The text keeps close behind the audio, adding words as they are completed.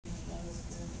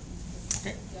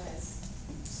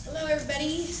Hello,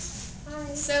 everybody.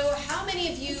 Hi. So, how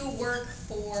many of you work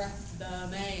for the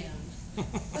man?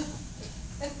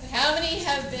 How many of you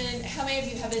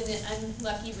have been the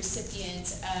unlucky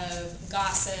recipient of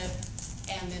gossip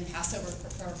and been passed over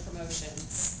for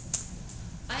promotions?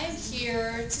 I am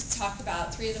here to talk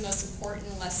about three of the most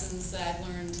important lessons that I've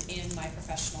learned in my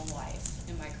professional life,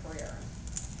 in my career.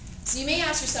 So you may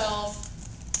ask yourself,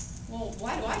 well,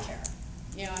 why do I care?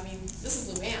 This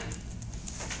is Luann.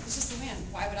 It's just Luann.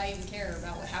 Why would I even care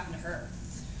about what happened to her?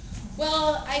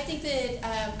 Well, I think that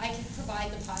I can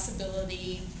provide the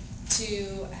possibility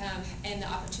to and the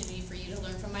opportunity for you to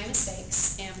learn from my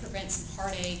mistakes and prevent some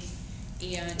heartache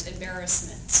and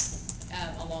embarrassment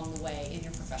along the way in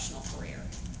your professional career.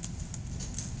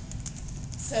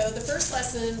 So the first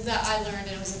lesson that I learned,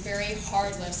 and it was a very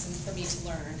hard lesson for me to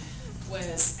learn,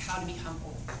 was how to be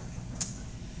humble.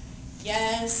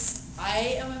 Yes,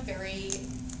 I am a very,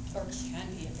 or can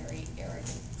be a very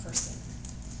arrogant person.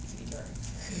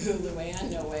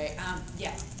 Luann, no way.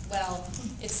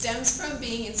 It stems from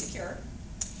being insecure.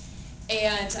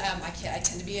 And I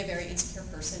tend to be a very insecure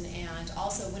person. And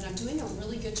also, when I'm doing a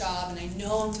really good job, and I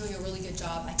know I'm doing a really good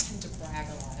job, I tend to brag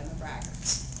a lot. I'm a braggart.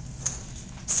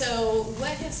 So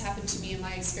what has happened to me in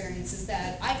my experience is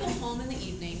that I go home in the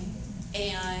evening,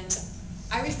 and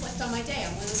I reflect on my day.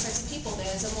 I'm one of those types of people that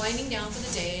as I'm winding down for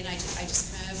the day, and I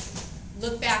just kind of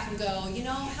look back and go,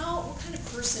 what kind of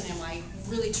person am I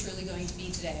really truly going to be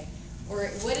today? Or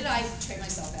what did I portray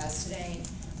myself as today?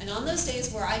 And on those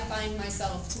days where I find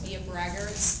myself to be a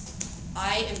braggart,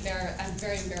 I'm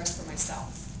very embarrassed for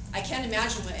myself. I can't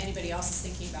imagine what anybody else is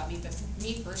thinking about me, but for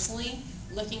me personally,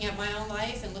 looking at my own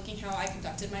life and looking how I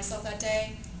conducted myself that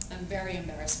day, I'm very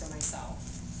embarrassed for myself.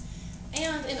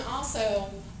 And also,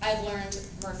 I've learned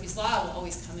Murphy's Law will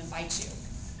always come and bite you.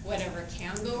 Whatever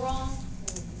can go wrong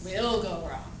will go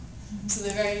wrong. So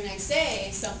the very next day,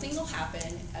 something will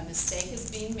happen, a mistake is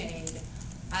being made,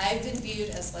 I've been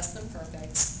viewed as less than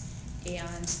perfect,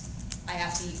 and I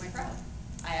have to eat my crow.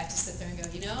 I have to sit there and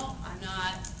go, I'm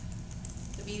not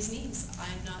the bee's knees.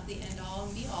 I'm not the end-all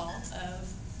and be-all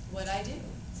of what I do.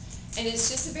 And it's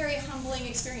just a very humbling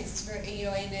experience. It's very,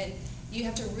 and that you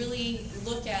have to really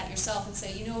look at yourself and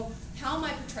say, how am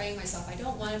I portraying myself? I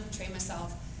don't want to portray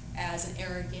myself as an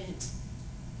arrogant,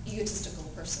 egotistical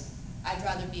person. I'd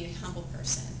rather be a humble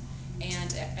person.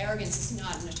 And arrogance is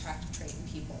not an attractive trait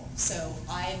in people. So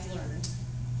I've learned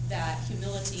that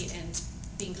humility and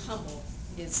being humble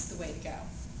is the way to go.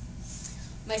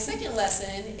 My second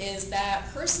lesson is that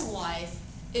personal life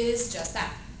is just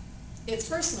that. It's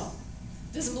personal.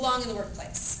 It doesn't belong in the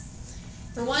workplace.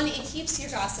 For one, it keeps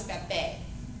your gossip at bay.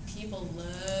 People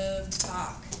love to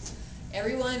talk.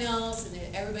 Everybody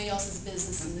else's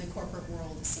business in the corporate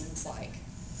world, it seems like.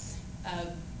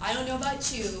 I don't know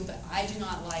about you, but I do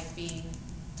not like being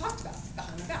talked about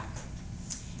behind my back.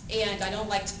 And I don't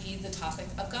like to be the topic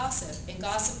of gossip. And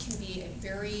gossip can be a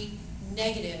very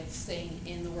negative thing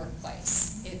in the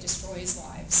workplace. It destroys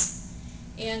lives.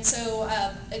 And so,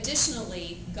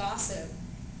 additionally, gossip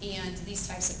and these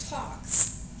types of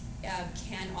talks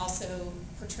can also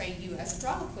portray you as a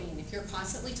drama queen. If you're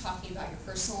constantly talking about your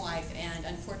personal life, and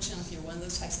unfortunately if you're one of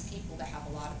those types of people that have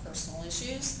a lot of personal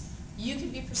issues, you can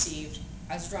be perceived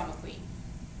as drama queen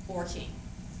or king.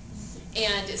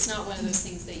 And it's not one of those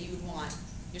things that you would want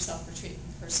yourself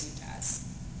perceived as.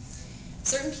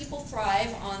 Certain people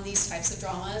thrive on these types of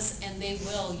dramas, and they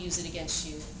will use it against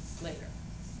you later.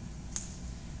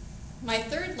 My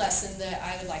third lesson that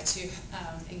I would like to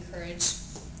encourage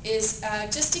is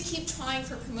just to keep trying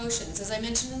for promotions. As I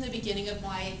mentioned in the beginning of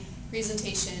my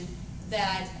presentation,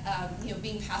 that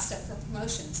being passed up for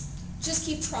promotions, just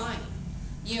keep trying.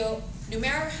 No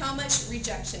matter how much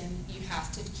rejection, you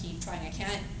have to keep trying. I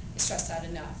can't stress that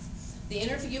enough. The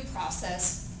interview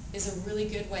process is a really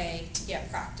good way to get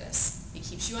practice. It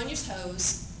keeps you on your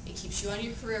toes, it keeps you on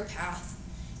your career path,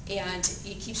 and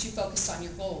it keeps you focused on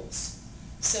your goals.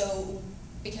 So,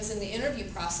 because in the interview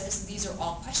process, these are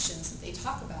all questions that they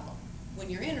talk about when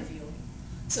you're interviewing.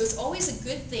 So it's always a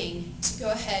good thing to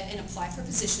go ahead and apply for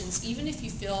positions, even if you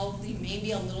feel you may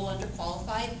be a little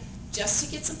underqualified, just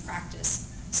to get some practice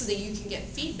so that you can get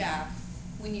feedback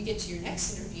when you get to your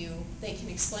next interview. They can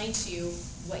explain to you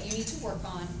what you need to work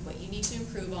on, what you need to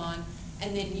improve on,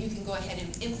 and then you can go ahead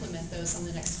and implement those on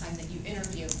the next time that you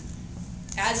interview.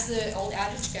 As the old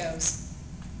adage goes,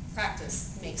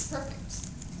 practice makes perfect.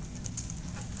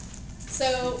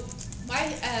 So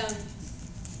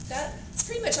that's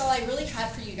pretty much all I really had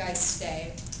for you guys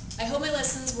today. I hope my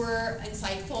lessons were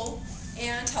insightful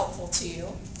and helpful to you.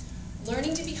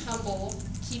 Learning to be humble,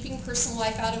 keeping personal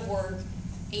life out of work,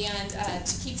 and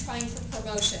to keep trying for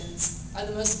promotions are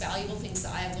the most valuable things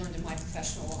that I have learned in my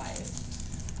professional life.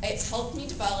 It's helped me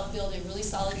build a really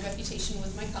solid reputation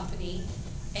with my company,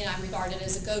 and I'm regarded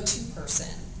as a go-to person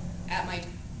at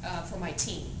for my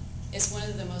team. It's one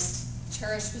of the most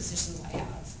cherished positions I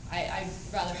have. I'd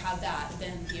rather have that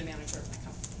than be a manager of my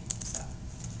company. So,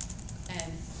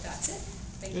 and that's it.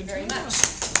 Thank you very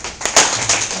much.